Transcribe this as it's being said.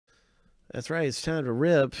That's right. It's time to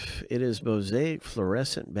rip. It is Mosaic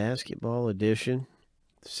Fluorescent Basketball Edition,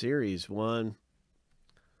 Series 1.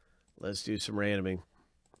 Let's do some randoming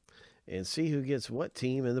and see who gets what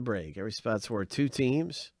team in the break. Every spot's worth 2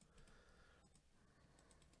 teams.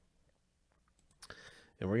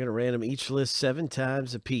 And we're going to random each list 7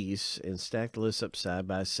 times a piece and stack the list up side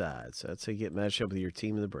by side. So that's how you get matched up with your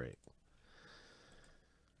team in the break.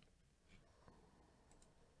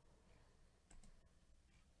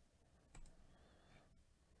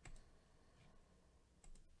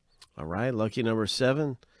 All right, lucky number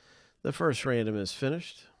 7. The first random is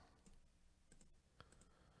finished.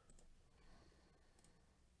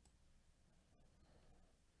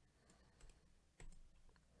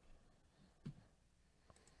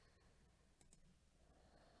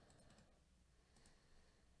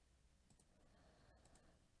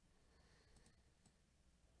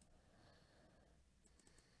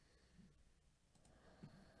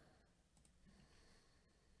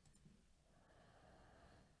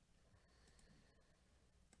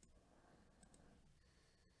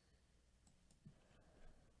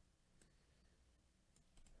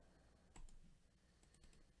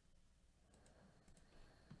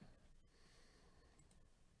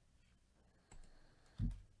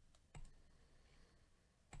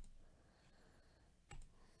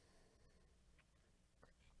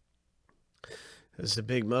 This is a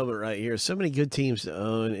big moment right here. So many good teams to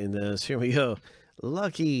own in this. Here we go.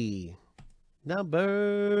 Lucky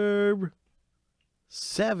number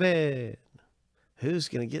 7. Who's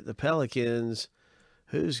going to get the Pelicans?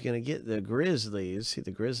 Who's going to get the Grizzlies? See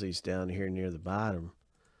the Grizzlies down here near the bottom.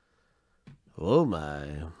 Oh, my.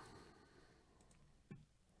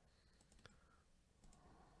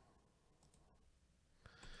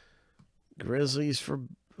 Grizzlies for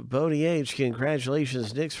Bodie H.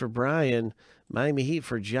 Congratulations. Knicks for Brian. Miami Heat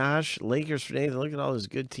for Josh. Lakers for Nathan. Look at all those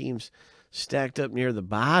good teams stacked up near the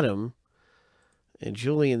bottom. And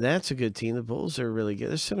Julian, that's a good team. The Bulls are really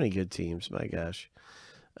good. There's so many good teams. My gosh.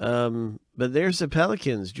 But there's the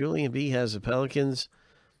Pelicans. Julian B has the Pelicans.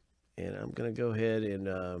 And I'm going to go ahead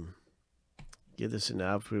and get this in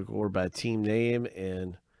alphabetical order by team name.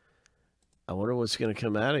 And I wonder what's going to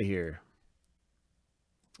come out of here.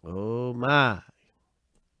 Oh, my.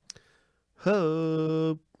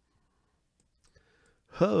 Ho.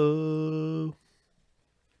 Ho.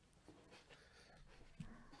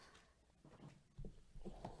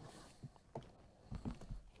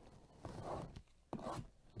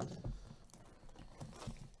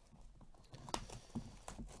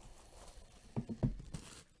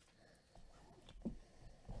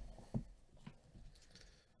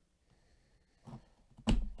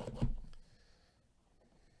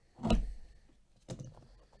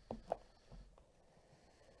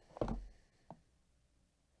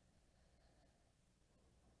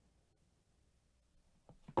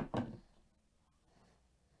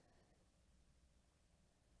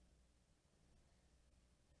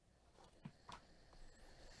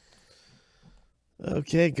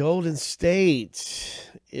 Okay, Golden State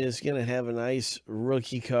is going to have a nice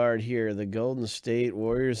rookie card here. The Golden State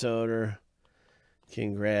Warriors owner.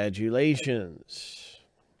 Congratulations.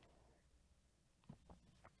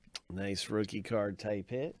 Nice rookie card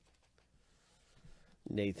type hit.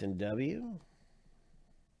 Nathan W.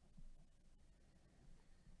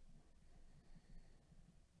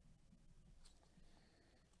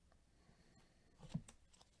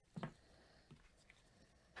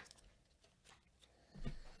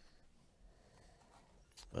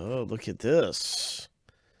 Oh, look at this.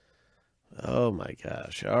 Oh, my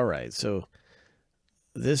gosh. All right. So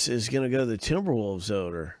this is going to go to the Timberwolves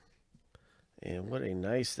owner. And what a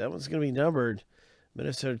nice, that one's going to be numbered.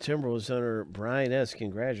 Minnesota Timberwolves owner Brian S.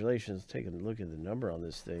 Congratulations. Take a look at the number on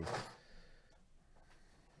this thing.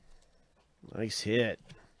 Nice hit.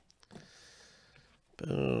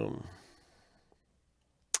 Boom.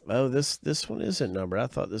 Oh, this one isn't numbered. I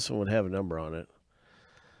thought this one would have a number on it.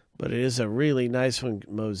 But it is a really nice one.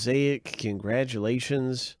 Mosaic,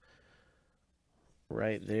 congratulations.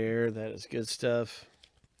 Right there. That is good stuff.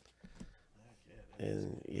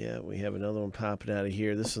 And, yeah, we have another one popping out of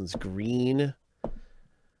here. This one's green.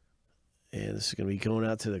 And this is going to be going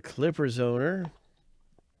out to the Clippers owner.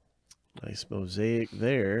 Nice Mosaic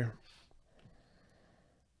there.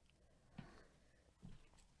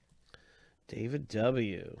 David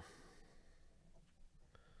W.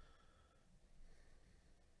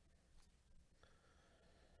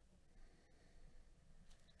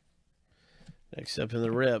 Next up in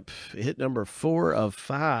the rip, hit number 4 of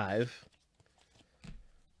 5.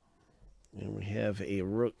 And we have a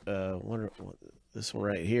this one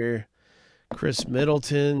right here. Chris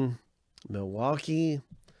Middleton, Milwaukee.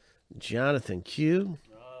 Jonathan Q.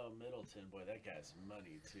 Oh, Middleton. Boy, that guy's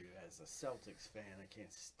money, too. As a Celtics fan, I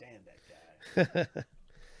can't stand that guy.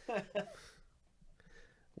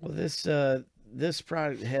 Well, this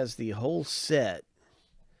product has the whole set,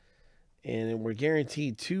 and we're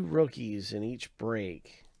guaranteed 2 rookies in each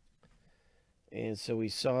break. And so we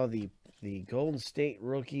saw the Golden State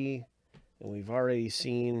rookie, and we've already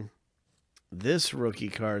seen this rookie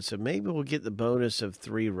card. So maybe we'll get the bonus of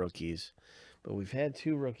 3 rookies. But we've had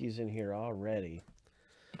 2 rookies in here already.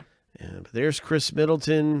 And there's Chris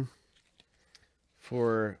Middleton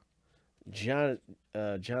for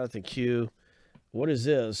Jonathan Q. What is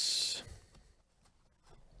this?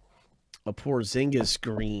 A Porzingis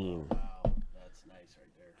green. Wow, that's nice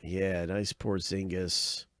right there. Yeah, nice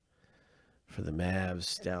Porzingis for the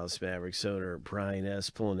Mavs. Dallas Mavericks owner Brian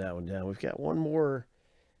S. pulling that one down. We've got one more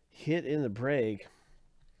hit in the break.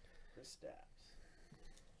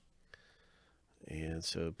 And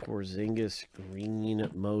so Porzingis green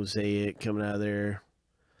Mosaic coming out of there.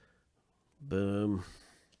 Boom.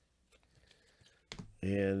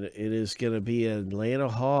 And it is going to be Atlanta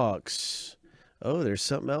Hawks. Oh, there's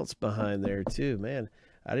something else behind there too. Man,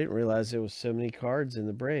 I didn't realize there was so many cards in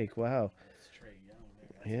the break. Wow. That's Trae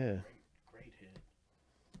Young. Yeah. Great hit.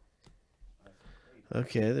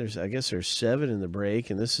 Okay, I guess there's 7 in the break,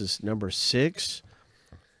 and this is number 6.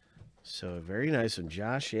 So very nice one.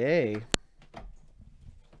 Josh A.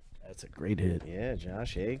 That's a great hit. Yeah,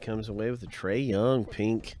 Josh A. comes away with a Trae Young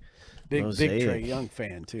pink Big Mosaic. Trae Young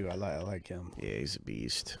fan too. I like him. Yeah, he's a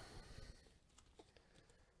beast.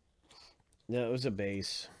 No, it was a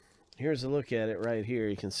base. Here's a look at it right here.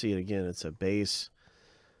 You can see it again. It's a base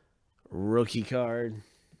rookie card.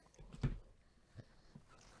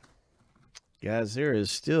 Guys, there is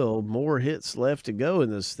still more hits left to go in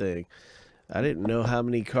this thing. I didn't know how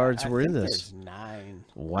many cards were in this. There's 9.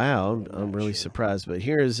 Wow, I'm really surprised. But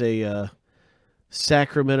here is a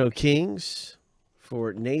Sacramento Kings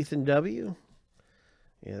for Nathan W.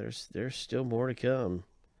 Yeah, there's still more to come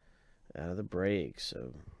out of the break.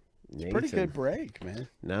 So Nathan, Pretty good break, man.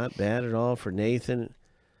 not bad at all for Nathan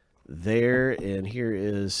there. And here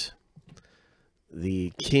is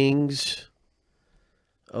the Kings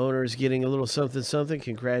owners getting a little something.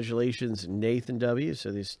 Congratulations, Nathan W.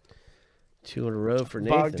 So these 2 in a row for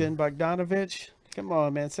Nathan. Bogdanovich. Come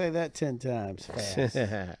on, man. Say that 10 times fast.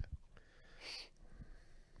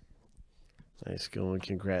 Nice going.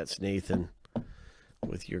 Congrats, Nathan,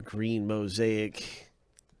 with your green Mosaic.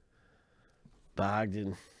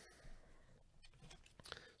 Bogdan.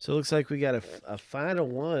 So it looks like we got a final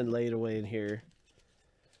one laid away in here.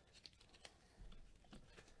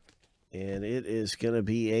 And it is going to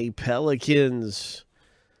be a Pelicans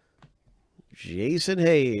Jason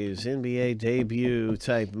Hayes, NBA debut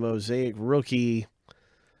type Mosaic rookie.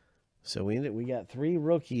 So we got 3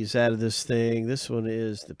 rookies out of this thing. This one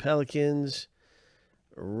is the Pelicans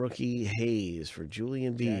rookie Hayes for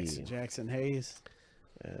Julian B. Jackson Hayes.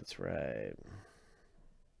 That's right.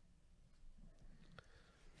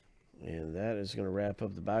 And that is going to wrap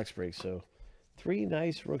up the box break. So 3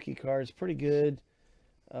 nice rookie cards. Pretty good.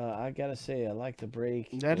 I got to say, I like the break.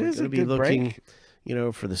 That We're is a gonna be good looking, break. you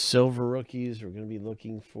know, for the silver rookies. We're going to be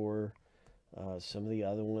looking for some of the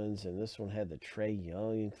other ones. And this one had the Trae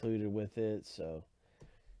Young included with it. So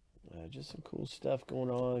just some cool stuff going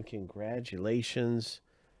on. Congratulations.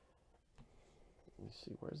 Let's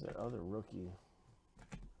see, where's that other rookie?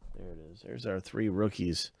 There it is. There's our 3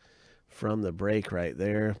 rookies from the break right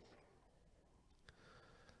there.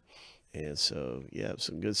 And so, yeah,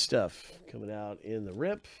 some good stuff coming out in the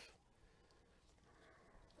rip.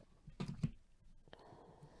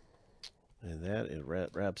 And that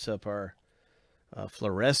wraps up our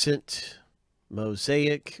fluorescent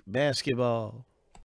Mosaic basketball.